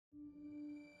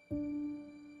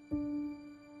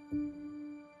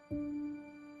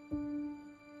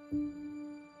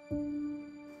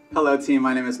Hello team,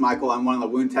 my name is Michael. I'm one of the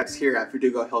wound techs here at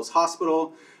Verdugo Hills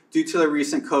Hospital. Due to the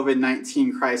recent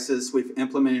COVID-19 crisis, we've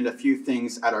implemented a few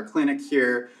things at our clinic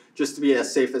here just to be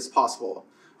as safe as possible.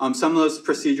 Some of those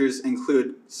procedures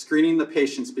include screening the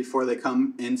patients before they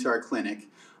come into our clinic.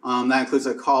 That includes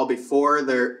a call before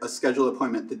a scheduled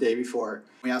appointment the day before.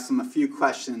 We ask them a few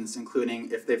questions,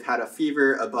 including if they've had a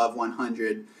fever above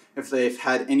 100, if they've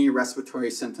had any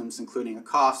respiratory symptoms, including a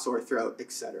cough, sore throat,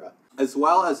 etc. As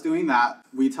well as doing that,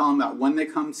 we tell them that when they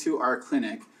come to our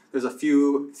clinic, there's a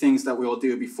few things that we will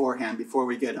do beforehand before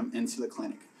we get them into the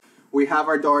clinic. We have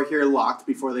our door here locked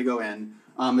before they go in.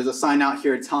 There's a sign out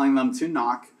here telling them to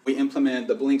knock. We implemented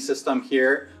the blink system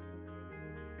here.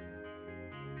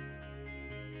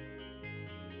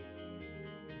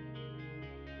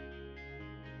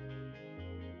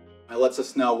 It lets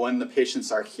us know when the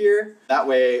patients are here. That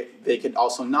way they could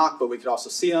also knock, but we could also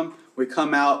see them. We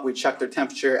come out, we check their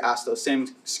temperature, ask those same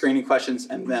screening questions,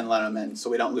 and then let them in so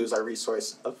we don't lose our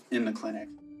resource in the clinic.